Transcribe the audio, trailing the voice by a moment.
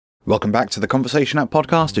Welcome back to the Conversation App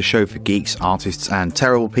Podcast, a show for geeks, artists, and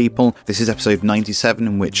terrible people. This is episode 97,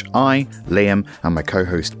 in which I, Liam, and my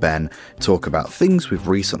co-host Ben talk about things we've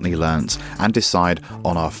recently learnt and decide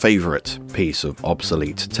on our favourite piece of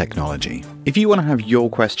obsolete technology. If you want to have your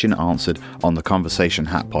question answered on the Conversation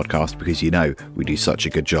Hat Podcast, because you know we do such a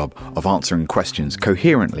good job of answering questions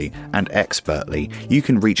coherently and expertly, you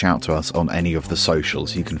can reach out to us on any of the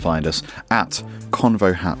socials. You can find us at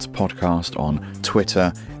Convo Hat Podcast on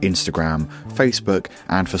Twitter, Instagram, Facebook,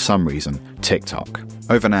 and for some reason, TikTok.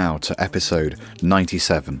 Over now to episode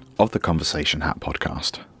 97 of the Conversation Hat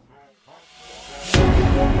Podcast.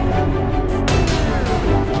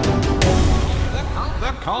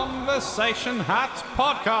 The Conversation Hat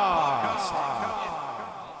Podcast.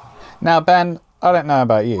 Now, Ben, I don't know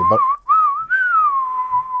about you,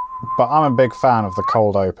 but I'm a big fan of the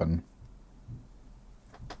cold open,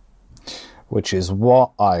 which is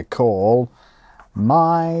what I call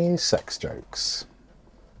my sex jokes.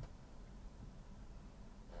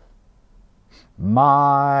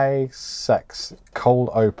 My sex cold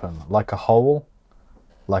open, like a hole,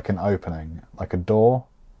 like an opening, like a door,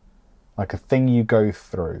 like a thing you go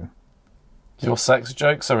through. Your sex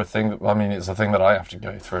jokes are a thing that, I mean, it's a thing that I have to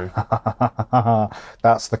go through.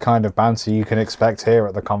 That's the kind of banter you can expect here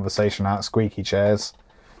at the Conversation Hat Squeaky Chairs.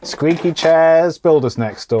 Squeaky chairs, builders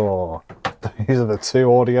next door. These are the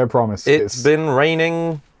two audio promises. It's been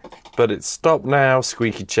raining, but it's stopped now.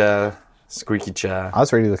 Squeaky chair, squeaky chair. I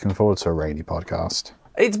was really looking forward to a rainy podcast.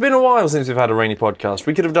 It's been a while since we've had a rainy podcast.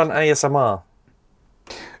 We could have done ASMR.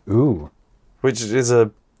 Ooh. Which is a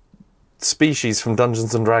species from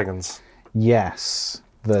Dungeons and Dragons. Yes.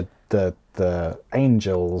 The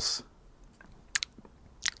angels.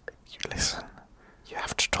 You listen. You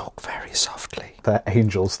have to talk very softly. They're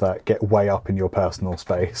angels that get way up in your personal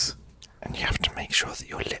space. And you have to make sure that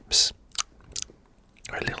your lips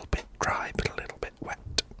are a little bit dry, but a little bit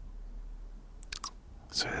wet.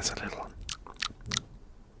 So there's a little...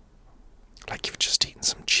 like you've just eaten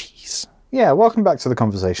some cheese. Yeah, welcome back to the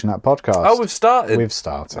Conversation App Podcast. Oh, we've started? We've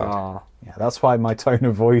started. Oh. Yeah, that's why my tone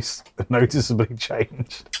of voice noticeably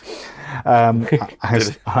changed.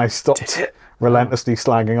 I stopped relentlessly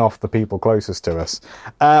slagging off the people closest to us.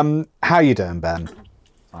 How you doing, Ben?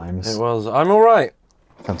 I'm all right.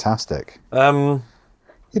 Fantastic. You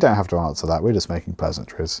don't have to answer that. We're just making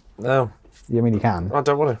pleasantries. No. You mean you can? I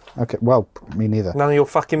don't want to. Okay, well, me neither. None of your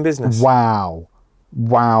fucking business. Wow,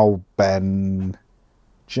 Benjamin?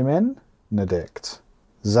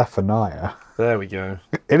 Zephaniah. There we go.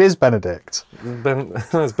 It is Benedict.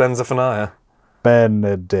 It's Ben Zephaniah.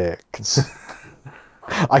 Benedict.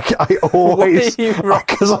 I always,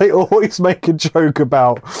 because I always make a joke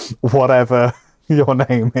about whatever your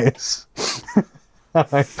name is.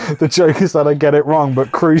 The joke is that I get it wrong, but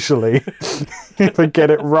crucially, if I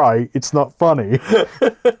get it right, it's not funny.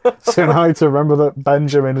 So now I have to remember that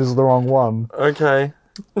Benjamin is the wrong one. Okay.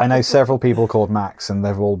 I know several people called Max, and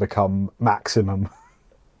they've all become Maximum.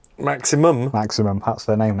 Maximum? Maximum, that's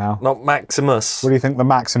their name now. Not Maximus. What do you think the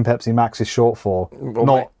Max in Pepsi Max is short for? Well,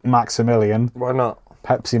 not Maximilian. Why not?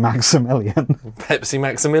 Pepsi Maximilian. Pepsi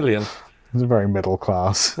Maximilian. It's a very middle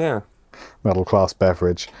class. Yeah. Middle class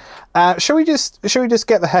beverage. Shall we just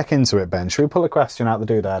get the heck into it, Ben? Shall we pull a question out the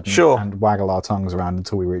doodad and waggle our tongues around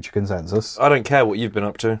until we reach a consensus? I don't care what you've been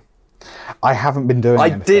up to. I haven't been doing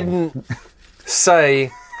anything. I didn't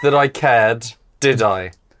say that I cared, did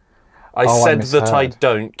I? I said that I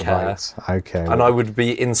don't care. Right. Okay. And I would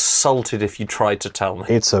be insulted if you tried to tell me.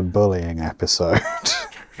 It's a bullying episode.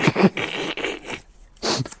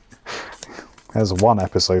 There's one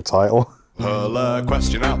episode title. Pull a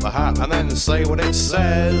question out the hat and then say what it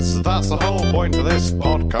says. That's the whole point of this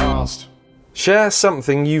podcast. Share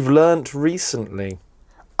something you've learnt recently.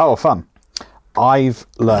 Oh, fun. I've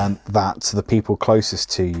learnt that the people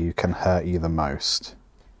closest to you can hurt you the most.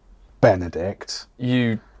 Benedict.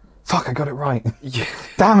 Fuck, I got it right.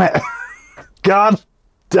 Damn it. God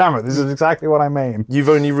damn it. This is exactly what I mean. You've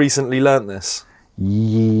only recently learnt this?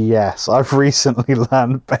 Yes, I've recently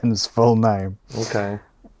learnt Ben's full name. Okay.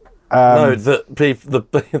 No,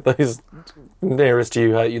 those nearest to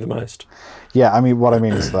you hurt you the most. Yeah, I mean, what I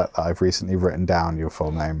mean is that I've recently written down your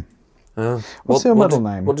full name. What's your middle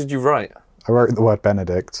name? What did you write? I wrote the word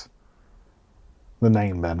Benedict. The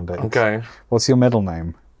name Benedict. Okay. What's your middle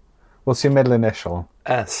name? What's your middle initial?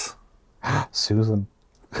 S. Susan.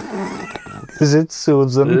 Is it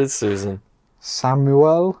Susan? It is Susan.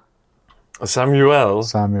 Samuel? Samuel.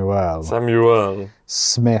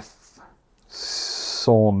 Smith.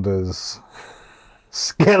 Saunders.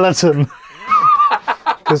 Skeleton.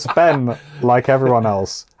 Because Ben, like everyone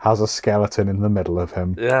else, has a skeleton in the middle of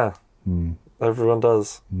him. Yeah. Everyone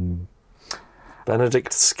does.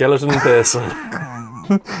 Benedict Skeleton Pearson.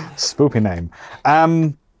 Spoopy name.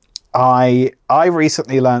 I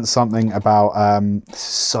recently learned something about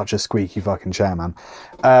such a squeaky fucking chair,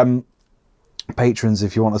 man. Patrons,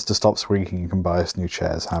 if you want us to stop squeaking, you can buy us new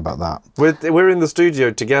chairs. How about that? We're in the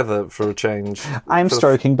studio together for a change. I'm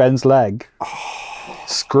stroking Ben's leg.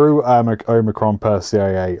 Screw Omicron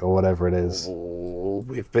Persei 8 or whatever it is. Oh,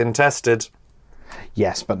 we've been tested.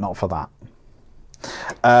 Yes, but not for that.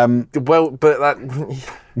 Well, but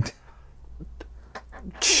that...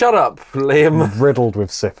 Shut up, Liam. Riddled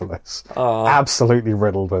with syphilis. Absolutely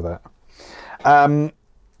riddled with it.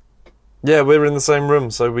 Yeah, we're in the same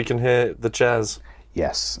room, so we can hear the chairs.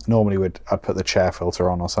 Yes, normally I'd put the chair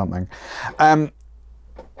filter on or something. Yeah,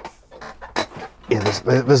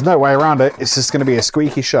 there's no way around it. It's just going to be a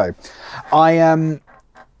squeaky show. I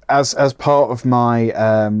as part of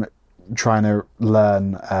my trying to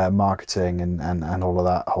learn marketing and all of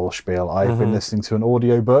that whole spiel, I've been listening to an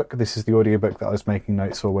audiobook. This is the audiobook that I was making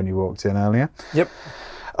notes for when you walked in earlier. Yep.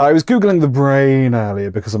 I was Googling the brain earlier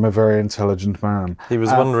because I'm a very intelligent man. He was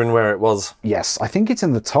wondering where it was. Yes, I think it's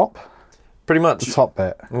in the top. Pretty much. The top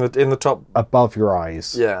bit. In the top. Above your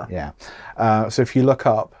eyes. Yeah. Yeah. So if you look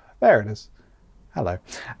up, there it is. Hello.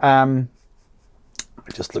 I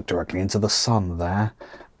just looked directly into the sun there.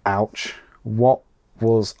 Ouch. What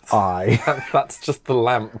was I? That's just the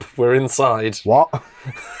lamp. We're inside. What?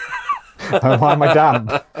 Why am I damp?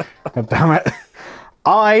 God damn it.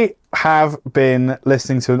 I have been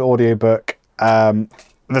listening to an audiobook,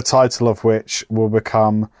 the title of which will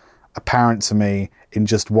become apparent to me in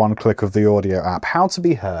just one click of the audio app. How to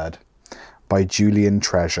Be Heard by Julian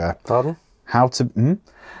Treasure. Pardon? How to...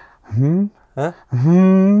 Huh?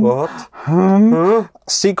 What?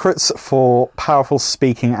 Secrets for Powerful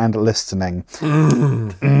Speaking and Listening.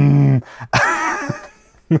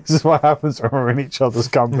 This is what happens when we're in each other's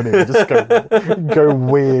company. We just go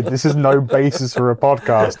weird. This is no basis for a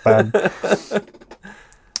podcast, Ben.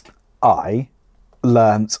 I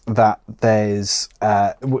learnt that there's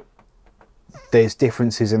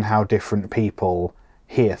differences in how different people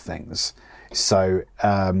hear things. So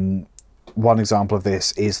one example of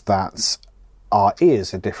this is that our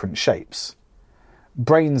ears are different shapes.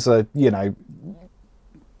 Brains are,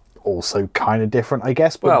 also kind of different, I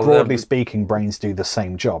guess, but broadly speaking, brains do the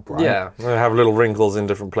same job, right? Yeah, they have little wrinkles in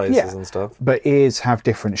different places and stuff. But ears have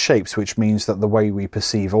different shapes, which means that the way we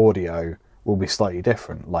perceive audio will be slightly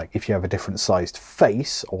different. Like, if you have a different sized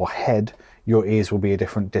face or head, your ears will be a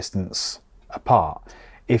different distance apart.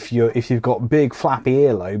 If you've got big flappy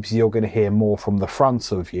earlobes, you're going to hear more from the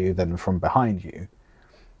front of you than from behind you.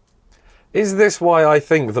 Is this why I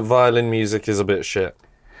think that violin music is a bit shit?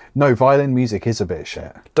 No, violin music is a bit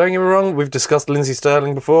shit. Don't get me wrong, we've discussed Lindsay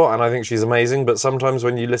Sterling before, and I think she's amazing, but sometimes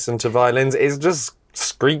when you listen to violins, it's just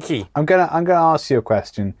squeaky. I'm gonna ask you a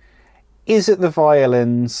question. Is it the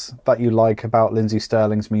violins that you like about Lindsay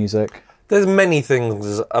Sterling's music? There's many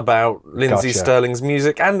things about Lindsay Sterling's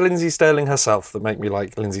music and Lindsay Sterling herself that make me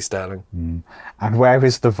like Lindsay Sterling. And where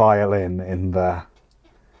is the violin in the...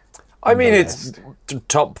 I mean, it's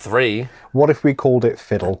top 3. What if we called it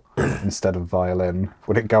fiddle instead of violin?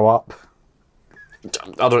 Would it go up?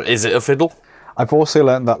 Is it a fiddle? I've also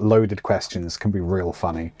learned that loaded questions can be real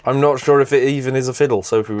funny. I'm not sure if it even is a fiddle,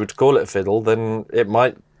 so if we were to call it a fiddle, then it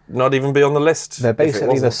might not even be on the list. They're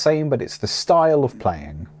basically the same, but it's the style of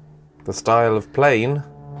playing. The style of playing?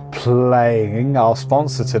 Playing. Our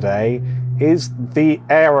sponsor today is the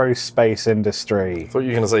aerospace industry. I thought you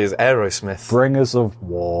were going to say is Aerosmith. Bringers of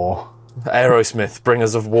war. Aerosmith,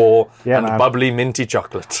 bringers of war, and man. bubbly minty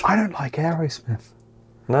chocolate. I don't like Aerosmith.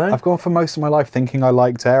 No? I've gone for most of my life thinking I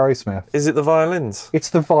liked Aerosmith. Is it the violins? It's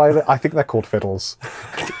the violin. I think they're called fiddles.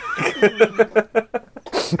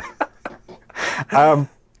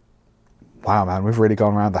 Wow, man, we've really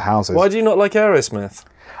gone around the houses. Why do you not like Aerosmith?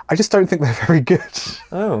 I just don't think they're very good.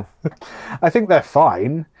 Oh. I think they're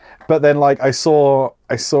fine, but then like I saw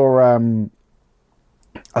some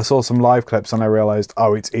live clips and I realised,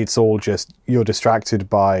 it's all just you're distracted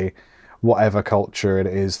by whatever culture it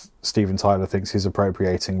is Steven Tyler thinks he's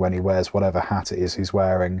appropriating when he wears whatever hat it is he's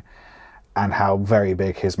wearing, and how very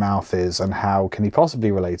big his mouth is, and how can he possibly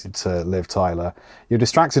be related to Liv Tyler. You're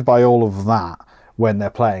distracted by all of that when they're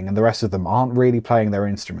playing, and the rest of them aren't really playing their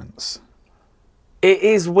instruments. It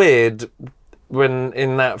is weird when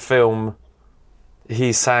in that film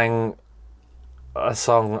he sang a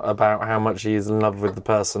song about how much he is in love with the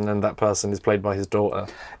person, and that person is played by his daughter.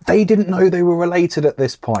 They didn't know they were related at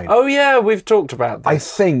this point. Oh yeah, we've talked about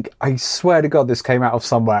this. I swear to God, this came out of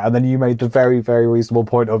somewhere, and then you made the very, very reasonable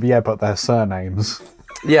point of, but their surnames.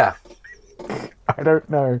 Yeah. I don't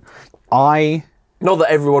know. Not that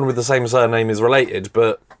everyone with the same surname is related,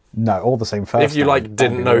 but No, all the same first if you name.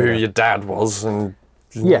 didn't know who your dad was, and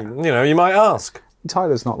Yeah. you might ask.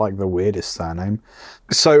 Tyler's not like the weirdest surname.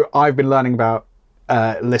 So I've been learning about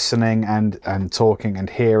listening and talking and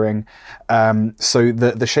hearing. So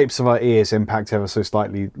the shapes of our ears impact ever so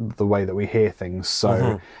slightly the way that we hear things.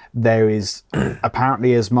 So there is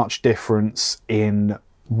apparently as much difference in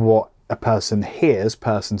what a person hears,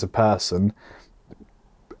 person to person,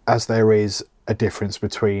 as there is a difference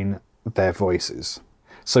between their voices.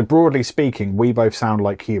 So broadly speaking, we both sound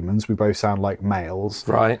like humans. We both sound like males.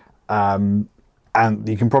 Right. And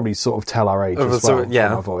you can probably sort of tell our age as well from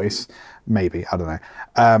our voice. Maybe, I don't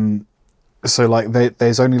know. So like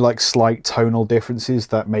there's only like slight tonal differences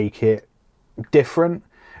that make it different.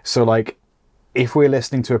 So like if we're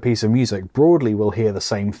listening to a piece of music, broadly we'll hear the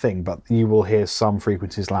same thing, but you will hear some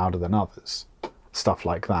frequencies louder than others. Stuff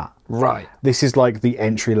like that. Right. This is like the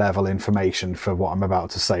entry level information for what I'm about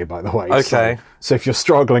to say, by the way. Okay. So if you're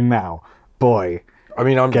struggling now, boy, I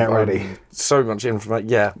mean, get ready. So much information.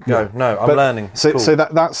 Yeah, go. No, I'm learning. So, Cool. so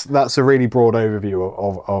that's a really broad overview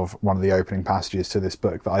of one of the opening passages to this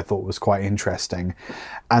book that I thought was quite interesting.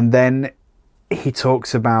 And then he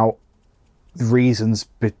talks about reasons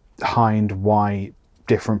behind why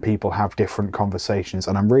different people have different conversations.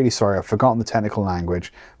 And I'm really sorry, I've forgotten the technical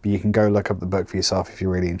language, but you can go look up the book for yourself if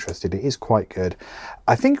you're really interested. It is quite good.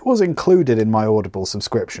 I think it was included in my Audible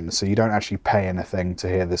subscription, so you don't actually pay anything to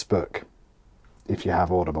hear this book if you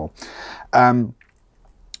have Audible.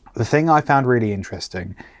 The thing I found really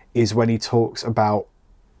interesting is when he talks about,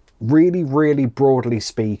 really, really broadly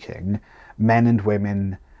speaking, men and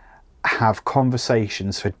women have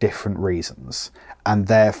conversations for different reasons, and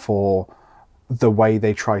therefore the way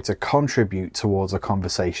they try to contribute towards a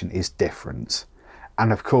conversation is different.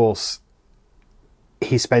 And of course,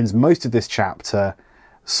 he spends most of this chapter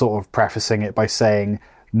sort of prefacing it by saying,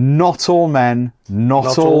 not all men,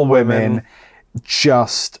 not all women,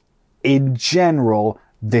 just in general,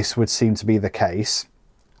 this would seem to be the case.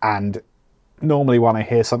 And normally when I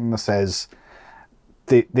hear something that says,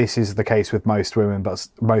 this is the case with most women, but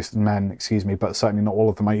most men, but certainly not all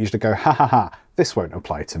of them, I usually go, ha ha ha, this won't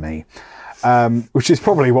apply to me. Which is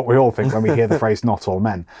probably what we all think when we hear the phrase not all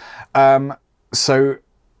men. And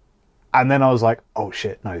then I was like, oh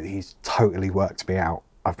shit, no, he's totally worked me out.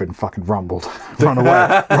 I've been fucking rumbled. Run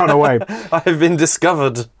away, run away. I've been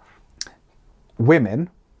discovered. Women,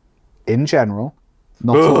 in general,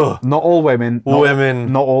 not all women,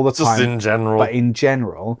 not all the time, just in general, but in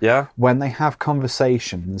general, yeah, when they have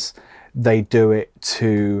conversations, they do it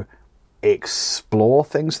to explore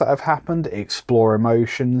things that have happened, explore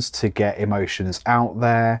emotions, to get emotions out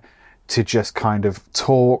there, to just kind of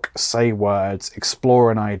talk, say words,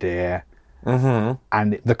 explore an idea,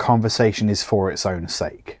 and the conversation is for its own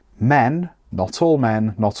sake. Men, not all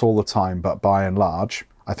the time, but by and large,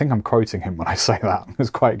 I think I'm quoting him when I say that.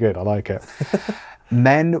 It's quite good, I like it.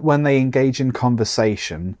 Men, when they engage in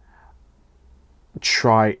conversation,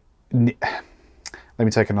 let me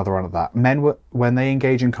take another run at that. Men, when they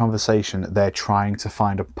engage in conversation, they're trying to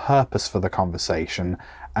find a purpose for the conversation,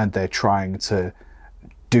 and they're trying to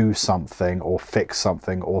do something or fix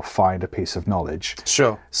something or find a piece of knowledge.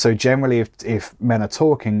 Sure. So generally, if men are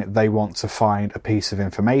talking, they want to find a piece of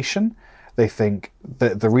information. They think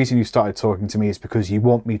that the reason you started talking to me is because you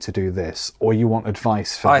want me to do this, or you want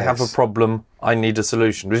advice for this. I have a problem, I need a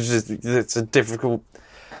solution, which is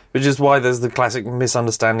why there's the classic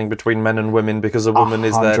misunderstanding between men and women, because a woman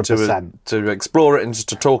is there to explore it and just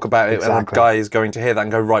to talk about it, and a guy is going to hear that and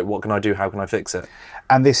go, right, what can I do? How can I fix it?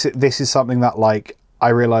 And this is something that, like, I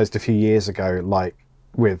realised a few years ago, like,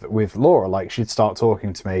 with Laura, like, she'd start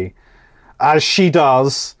talking to me, as she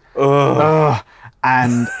does,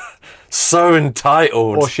 and... so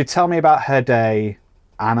entitled. Or she'd tell me about her day,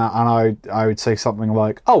 and I would say something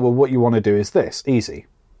like, oh, well, what you want to do is this, easy.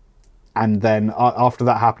 And then after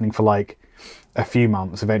that happening for like a few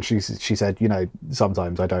months, eventually she said,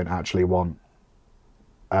 sometimes I don't actually want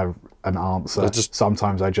an answer.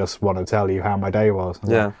 Sometimes I just want to tell you how my day was.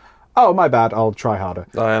 Yeah. Like, oh, my bad, I'll try harder.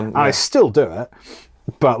 I still do it,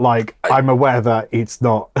 but like I'm aware that it's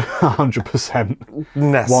not 100%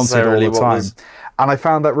 necessarily wanted all the time. And I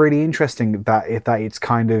found that really interesting that it's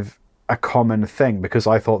kind of a common thing, because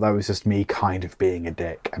I thought that was just me kind of being a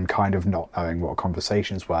dick and kind of not knowing what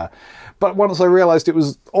conversations were. But once I realised it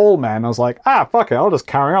was all men, I was like, fuck it, I'll just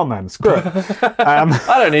carry on then, screw it.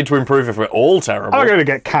 I don't need to improve if we're all terrible. I'm going to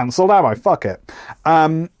get cancelled, am I? Fuck it.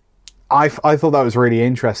 I thought that was really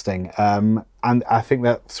interesting. And I think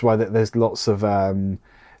that's why there's lots of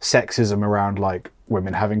sexism around like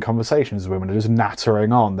women having conversations. Women are just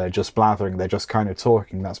nattering on. They're just blathering. They're just kind of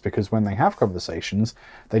talking. That's because when they have conversations,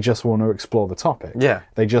 they just want to explore the topic. Yeah.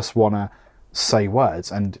 They just want to say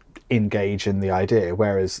words and engage in the idea,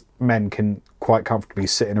 whereas men can quite comfortably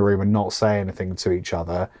sit in a room and not say anything to each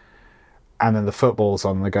other, and then the football's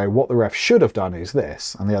on and they go, what the ref should have done is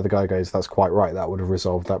this, and the other guy goes, that's quite right, that would have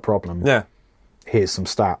resolved that problem. Yeah. Here's some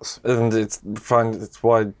stats. And it's fine. It's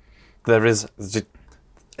why there is the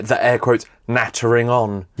air quotes nattering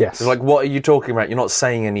on. Yes. It's like, what are you talking about? You're not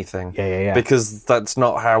saying anything. Yeah. Because that's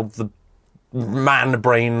not how the man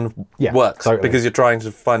brain works. Totally. Because you're trying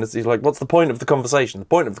to find you're like, what's the point of the conversation? The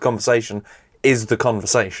point of the conversation is the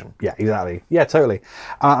conversation. Yeah, exactly. Yeah, totally.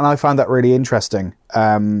 And I found that really interesting.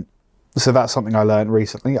 So that's something I learned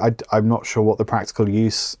recently. I'm not sure what the practical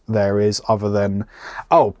use there is, other than,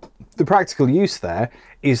 the practical use there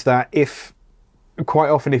is that quite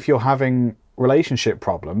often if you're having relationship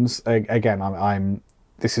problems, again,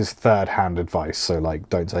 this is third-hand advice, so like,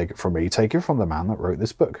 don't take it from me. Take it from the man that wrote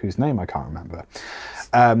this book, whose name I can't remember.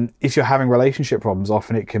 If you're having relationship problems,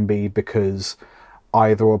 often it can be because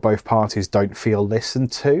either or both parties don't feel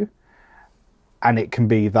listened to, and it can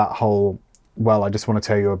be that whole, well, I just want to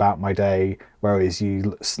tell you about my day, whereas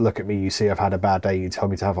you look at me, you see I've had a bad day, you tell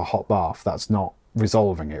me to have a hot bath. That's not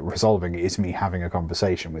resolving it. Resolving it is me having a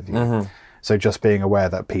conversation with you. Mm-hmm. So just being aware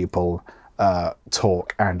that people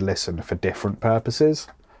talk and listen for different purposes.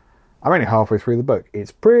 I'm only halfway through the book.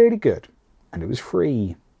 It's pretty good. And it was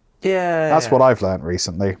free. Yeah. That's what I've learnt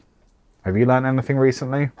recently. Have you learnt anything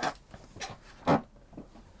recently?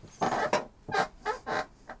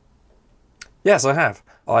 Yes, I have.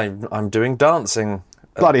 I'm doing dancing.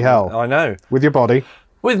 Bloody hell. I know. With your body?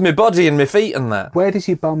 With my body and my feet and that. Where does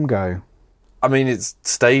your bum go? I mean, it's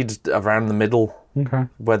stayed around the middle. Okay.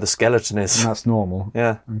 Where the skeleton is. And that's normal?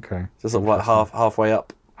 Yeah. Okay. Just sort of like halfway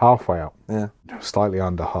up. Halfway up? Yeah. Slightly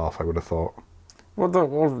under half, I would have thought. Well,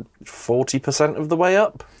 40% of the way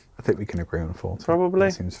up? I think we can agree on 40. Probably.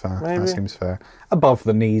 That seems fair. Maybe. That seems fair. Above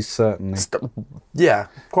the knees, certainly. Yeah,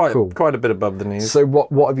 quite Cool. quite a bit above the knees. So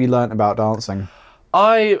what have you learnt about dancing?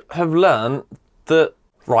 I have learnt that,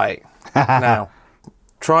 right, now,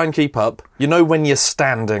 try and keep up. You know when you're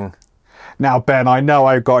standing. Now, Ben, I know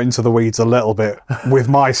I got into the weeds a little bit with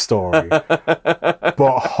my story,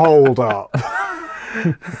 but hold up.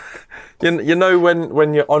 You know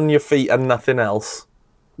when you're on your feet and nothing else?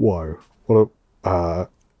 Whoa. Well,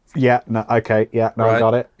 yeah, no, okay, yeah, no, Right. I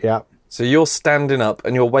got it, yeah. So you're standing up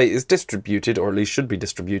and your weight is distributed, or at least should be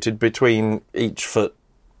distributed, between each foot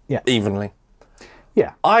evenly.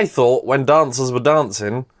 Yeah. I thought when dancers were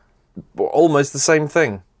dancing, almost the same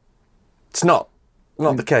thing. It's not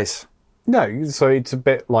the case. No, so it's a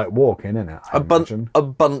bit like walking, isn't it? I imagine. A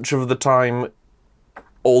bunch of the time,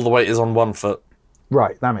 all the weight is on one foot,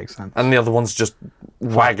 Right, that makes sense. and the other one's just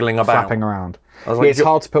waggling about. Flapping around. I was like, It's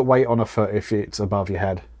hard to put weight on a foot if it's above your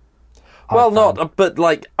head. Well, not, but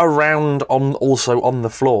like around also on the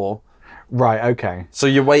floor. Right, okay. So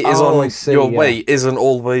your weight is Oh, on. I see, Your yeah. weight isn't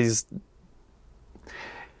always.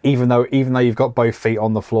 Even though you've got both feet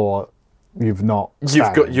on the floor, you've not.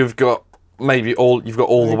 You've got maybe all. You've got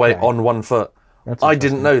all the weight Okay. on one foot. That's I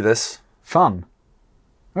didn't know this, Fun.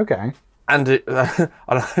 Okay. and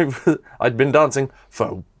I'd been dancing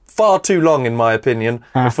for far too long, in my opinion,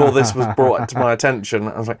 before this was brought to my attention.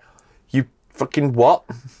 I was like, "You fucking what?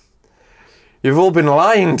 You've all been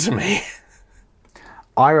lying to me."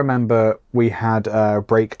 I remember we had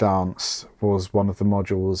breakdance was one of the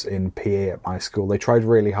modules in PE at my school. They tried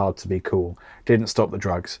really hard to be cool. Didn't stop the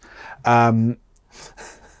drugs. And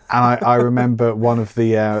I remember one of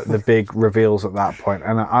the big reveals at that point.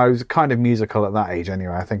 And I was kind of musical at that age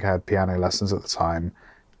anyway. I think I had piano lessons at the time.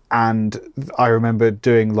 And I remember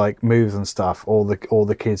doing like moves and stuff. All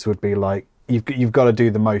the kids would be like, "You've got to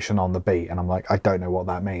do the motion on the beat." And I'm like, I don't know what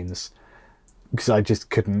that means, because I just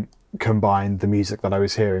couldn't combine the music that I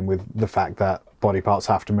was hearing with the fact that body parts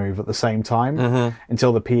have to move at the same time,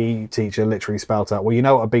 until the PE teacher literally spelled out, well, you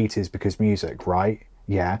know what a beat is because music, right?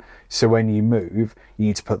 Yeah. So when you move, you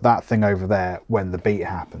need to put that thing over there when the beat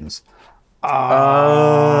happens.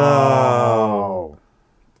 Oh.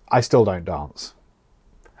 I still don't dance.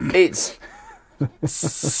 It's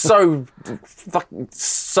so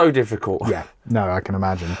difficult. Yeah. No, I can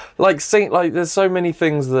imagine. Like there's so many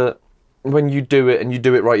things that when you do it and you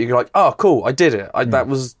do it right, you're like, oh, cool, I did it. That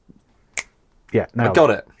was, Yeah. No, I got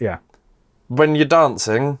it. Yeah. When you're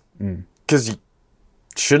dancing, because you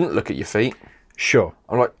shouldn't look at your feet. Sure.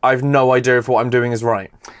 I'm like, I have no idea if what I'm doing is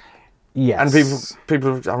right. Yes. And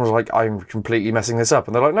people, I was like, I'm completely messing this up.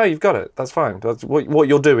 And they're like, no, you've got it. That's fine. That's what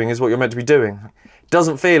you're doing is what you're meant to be doing.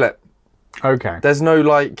 Doesn't feel it. Okay. There's no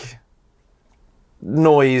like,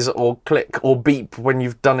 noise or click or beep when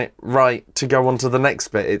you've done it right to go on to the next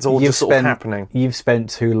bit. It's all just sort of happening. You've spent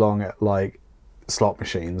too long at, like, slot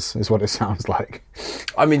machines, is what it sounds like.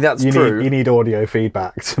 I mean, that's true. You need audio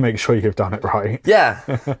feedback to make sure you've done it right. Yeah.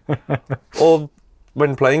 Or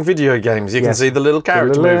when playing video games, you can see the little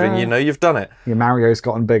character moving, you know you've done it. Your Mario's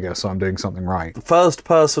gotten bigger, so I'm doing something right. First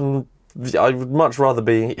person, I would much rather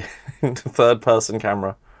be in third person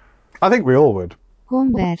camera. I think we all would.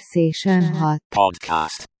 Conversation hot.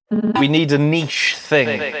 Podcast. We need a niche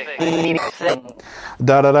thing.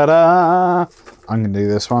 Da da da da. I'm gonna do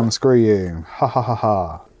this one. Screw you. Ha ha ha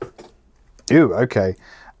ha. Ooh, okay.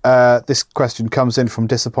 This question comes in from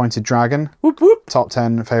Disappointed Dragon. Whoop whoop. Top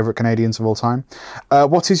 10 favourite Canadians of all time.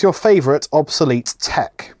 What is your favourite obsolete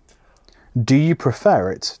tech? Do you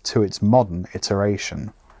prefer it to its modern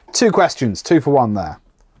iteration? 2 questions, 2 for 1 there.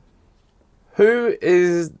 Who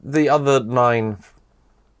is the other 9?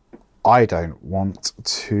 I don't want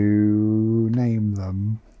to name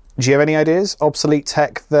them. Do you have any ideas? Obsolete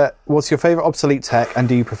tech what's your favourite obsolete tech, and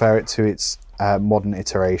do you prefer it to its modern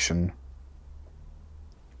iteration?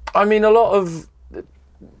 I mean, a lot of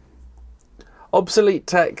obsolete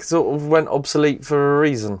tech sort of went obsolete for a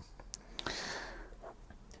reason.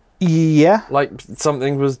 Yeah. Like,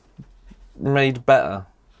 something was made better.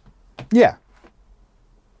 Yeah.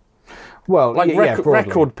 Well, like broadly.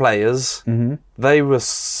 record players,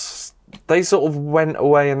 they sort of went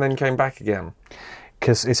away and then came back again.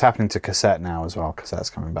 Because it's happening to cassette now as well. Cassette's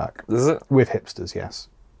coming back. Is it? With hipsters, yes.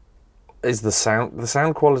 Is the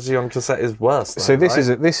sound quality on cassette is worse? Though, so this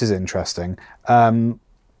right? this is interesting. Well,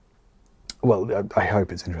 I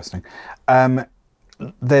hope it's interesting.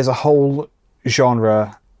 There's a whole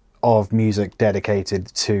genre of music dedicated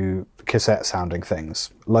to cassette sounding things.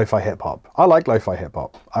 Lo-fi hip-hop. I like lo-fi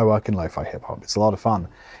hip-hop. I work in lo-fi hip-hop. It's a lot of fun.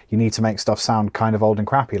 You need to make stuff sound kind of old and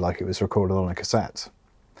crappy like it was recorded on a cassette.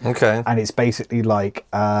 Okay. And it's basically like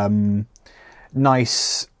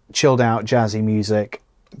nice, chilled out, jazzy music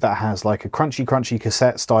that has like a crunchy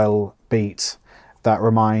cassette style beat that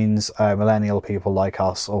reminds millennial people like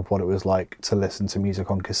us of what it was like to listen to music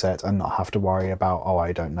on cassette and not have to worry about, oh,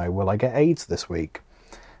 I don't know, will I get AIDS this week?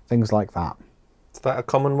 Things like that. Is that a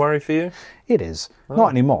common worry for you? It is. Oh. Not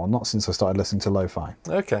anymore, not since I started listening to lo-fi.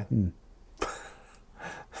 Okay.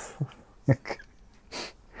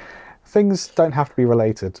 Things don't have to be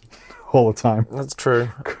related all the time. That's true.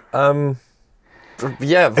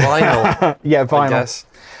 Yeah, vinyl. Yeah, vinyl. I guess.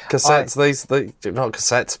 Cassettes, they not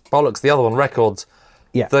cassettes, bollocks, the other one, records.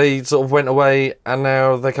 Yeah. They sort of went away and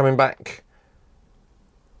now they're coming back.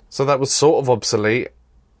 So that was sort of obsolete.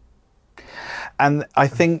 And I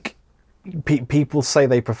think people say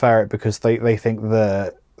they prefer it because they think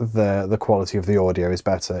the quality of the audio is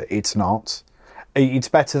better. It's not. It's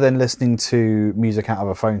better than listening to music out of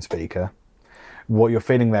a phone speaker. What you're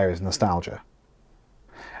feeling there is nostalgia.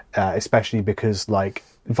 Especially because, like,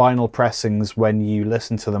 vinyl pressings, when you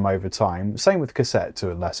listen to them over time, same with cassette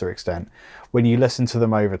to a lesser extent, when you listen to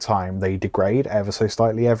them over time, they degrade ever so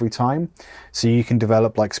slightly every time. So you can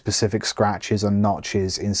develop, like, specific scratches and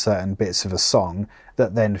notches in certain bits of a song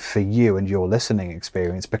that then, for you and your listening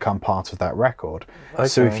experience, become part of that record. Okay.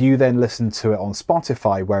 So if you then listen to it on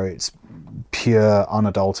Spotify, where it's pure,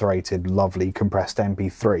 unadulterated, lovely, compressed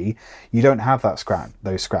MP3, you don't have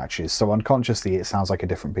those scratches. So unconsciously, it sounds like a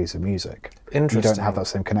different piece of music. Interesting. You don't have that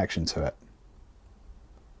same connection to it.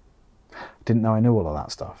 Didn't know I knew all of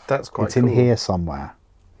that stuff. That's quite It's cool. in here somewhere.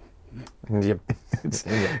 Yep. It's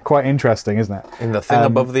quite interesting, isn't it? In the thing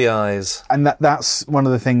above the eyes. And that's one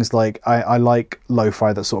of the things, like, I like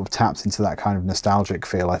lo-fi that sort of taps into that kind of nostalgic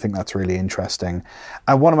feel. I think that's really interesting.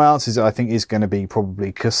 And one of my answers, I think, is going to be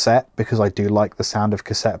probably cassette, because I do like the sound of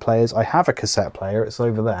cassette players. I have a cassette player. It's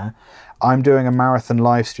over there. I'm doing a marathon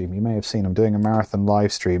live stream. You may have seen I'm doing a marathon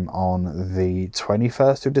live stream on the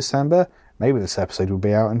 21st of December. Maybe this episode will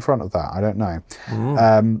be out in front of that. I don't know.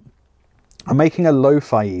 I'm making a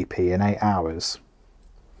lo-fi EP in 8 hours.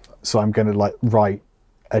 So I'm going to, like, write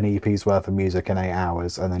an EP's worth of music in 8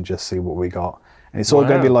 hours and then just see what we got. And it's all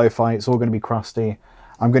going to be lo-fi. It's all going to be crusty.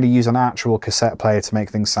 I'm going to use an actual cassette player to make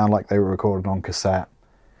things sound like they were recorded on cassette.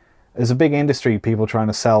 There's a big industry, people trying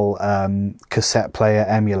to sell cassette player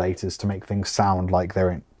emulators to make things sound like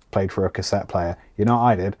they're played for a cassette player. You know what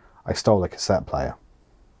I did? I stole a cassette player.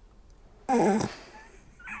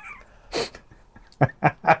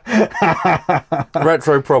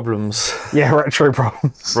 Retro problems. Yeah, retro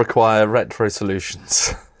problems. Require retro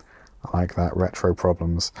solutions. I like that, retro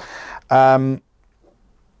problems.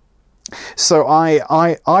 So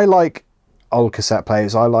I like old cassette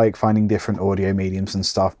players. I like finding different audio mediums and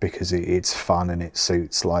stuff because it's fun and it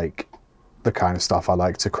suits, like, the kind of stuff I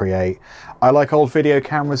like to create. I like old video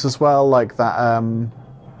cameras as well, like that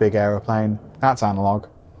big aeroplane. That's analog,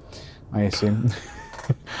 I assume.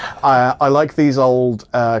 I like these old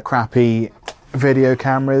crappy video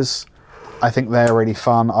cameras. I think they're really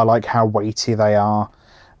fun. I like how weighty they are.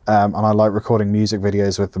 And I like recording music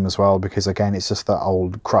videos with them as well, because again, it's just that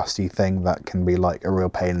old crusty thing that can be like a real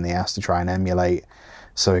pain in the ass to try and emulate.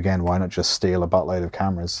 So again, why not just steal a buttload of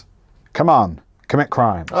cameras? Come on, commit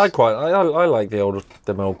crimes. I like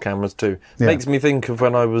them old cameras too. Yeah. Makes me think of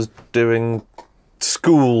when I was doing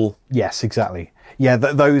school. Yes, exactly. Yeah,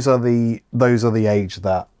 those are the age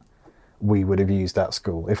that we would have used at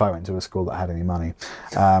school if I went to a school that had any money.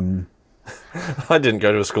 I didn't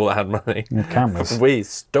go to a school that had money. Cameras. We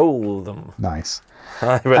stole them. Nice.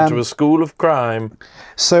 I went to a school of crime.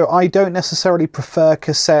 So I don't necessarily prefer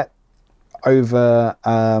cassette over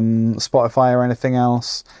Spotify or anything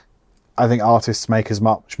else. I think artists make as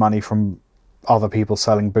much money from other people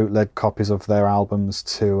selling bootleg copies of their albums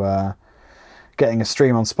to getting a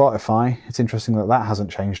stream on Spotify. It's interesting that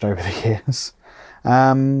hasn't changed over the years.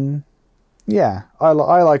 Yeah, I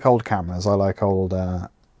like old cameras. I like old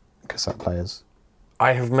cassette players.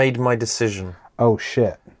 I have made my decision. Oh,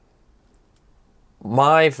 shit.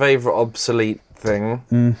 My favourite obsolete thing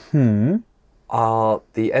are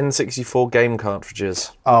the N64 game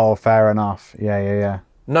cartridges. Oh, fair enough. Yeah.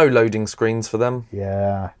 No loading screens for them.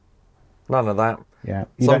 Yeah. None of that. Yeah.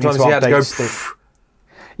 Sometimes you had to go...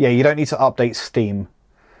 Yeah, you don't need to update Steam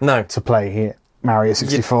No. to play here Mario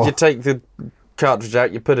 64. You take the cartridge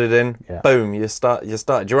out, you put it in, Yeah. boom, you're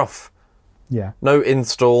off. Yeah. No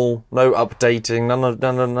install, no updating, none of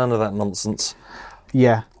that nonsense.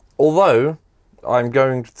 Yeah. Although, I'm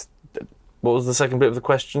going... What was the second bit of the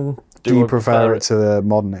question? Do you prefer it to the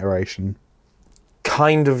modern iteration?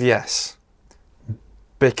 Kind of, yes.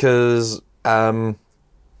 Because Kyle,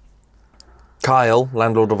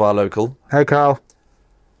 landlord of our local... Hey, Carl.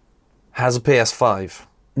 ...has a PS5.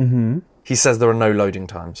 Mm-hmm. He says there are no loading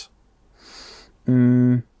times.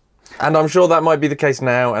 And I'm sure that might be the case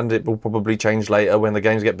now, and it will probably change later when the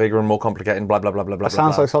games get bigger and more complicated and blah, blah, blah, blah, blah. That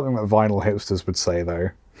sounds like something that vinyl hipsters would say, though.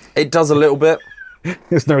 It does a little bit.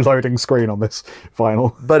 There's no loading screen on this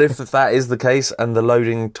vinyl. But if that is the case and the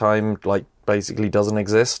loading time, basically doesn't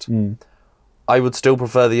exist, I would still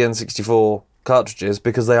prefer the N64 cartridges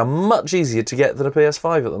because they are much easier to get than a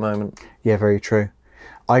PS5 at the moment. Yeah, very true.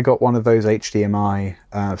 I got one of those HDMI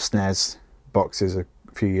SNES boxes a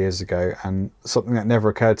few years ago, and something that never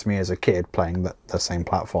occurred to me as a kid playing the same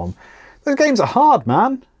platform. Those games are hard,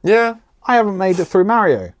 man. Yeah. I haven't made it through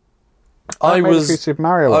Mario. I was Super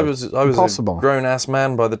Mario. I was a grown-ass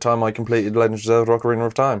man by the time I completed Legend of Zelda Ocarina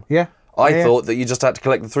of Time. Yeah. I thought that you just had to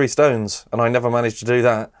collect the 3 stones, and I never managed to do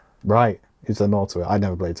that. Right. Is there more to it? I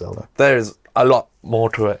never played Zelda. There's a lot more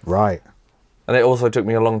to it. Right. And it also took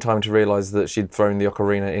me a long time to realise that she'd thrown the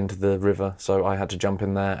ocarina into the river, so I had to jump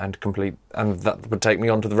in there and complete, and that would take me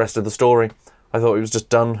on to the rest of the story. I thought it was just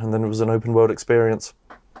done, and then it was an open-world experience.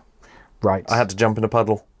 Right. I had to jump in a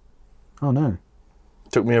puddle. Oh, no.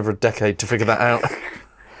 Took me over a decade to figure that out.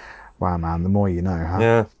 Wow, man, the more you know, huh?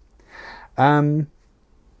 Yeah.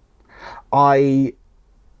 I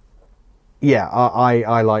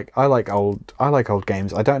like old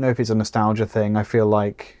games. I don't know if it's a nostalgia thing. I feel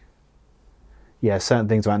like certain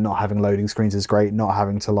things about not having loading screens is great. Not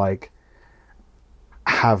having to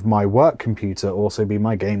have my work computer also be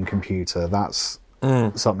my game computer. That's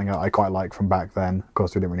something that I quite like from back then. Of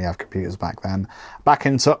course, we didn't really have computers back then. Back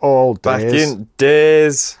into old days. Back in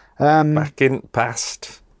days. Back in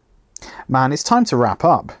past. Man, it's time to wrap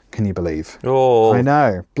up. Can you believe? Oh, I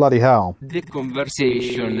know. Bloody hell. The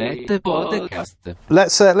Conversation Podcast.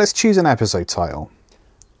 Let's choose an episode title.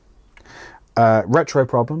 Retro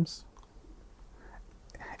Problems.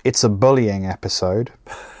 It's a bullying episode.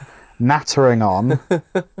 Nattering On.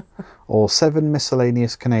 Or 7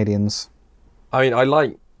 Miscellaneous Canadians. I mean, I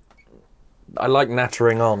like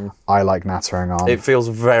Nattering On. I like Nattering On. It feels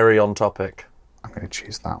very on topic. I'm going to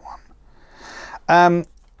choose that one.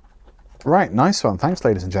 Right, nice one. Thanks,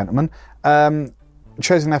 ladies and gentlemen.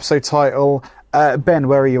 Chosen episode title. Ben,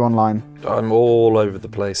 where are you online? I'm all over the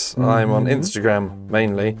place. I'm on Instagram,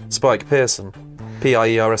 mainly. Spike Pearson.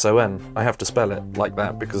 Pierson. I have to spell it like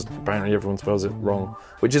that because apparently everyone spells it wrong.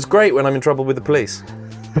 Which is great when I'm in trouble with the police.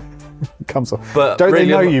 Comes off. But don't really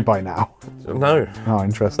they know you by now? No. Oh,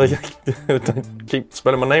 interesting. Don't keep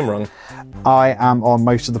spelling my name wrong. I am on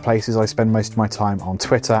most of the places. I spend most of my time on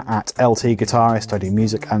Twitter at LT Guitarist. I do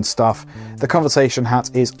music and stuff. The Conversation Hat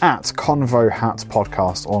is at Convo Hat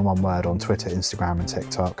Podcast, all one word, on Twitter, Instagram and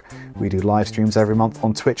TikTok. We do live streams every month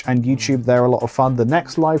on Twitch and YouTube. They're a lot of fun. The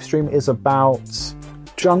next live stream is about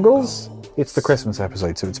jungles. It's the Christmas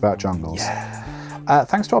episode, so it's about jungles.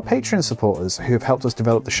 Thanks to our Patreon supporters who have helped us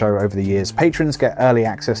develop the show over the years. Patrons get early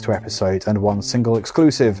access to episodes and one single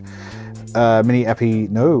exclusive mini epi.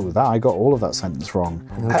 No, I got all of that sentence wrong.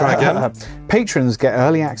 Try again. Patrons get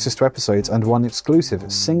early access to episodes and one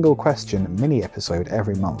exclusive single question mini episode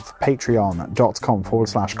every month.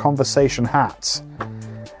 Patreon.com/conversation hats.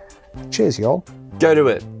 Cheers, y'all. Go to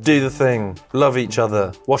it. Do the thing. Love each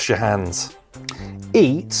other. Wash your hands.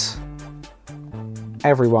 Eat.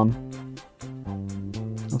 Everyone.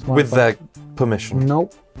 With their permission.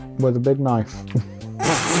 Nope. With a big knife.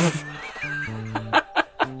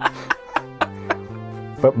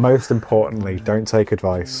 But most importantly, don't take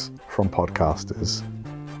advice from podcasters.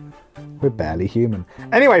 We're barely human.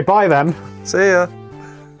 Anyway, bye then. See ya.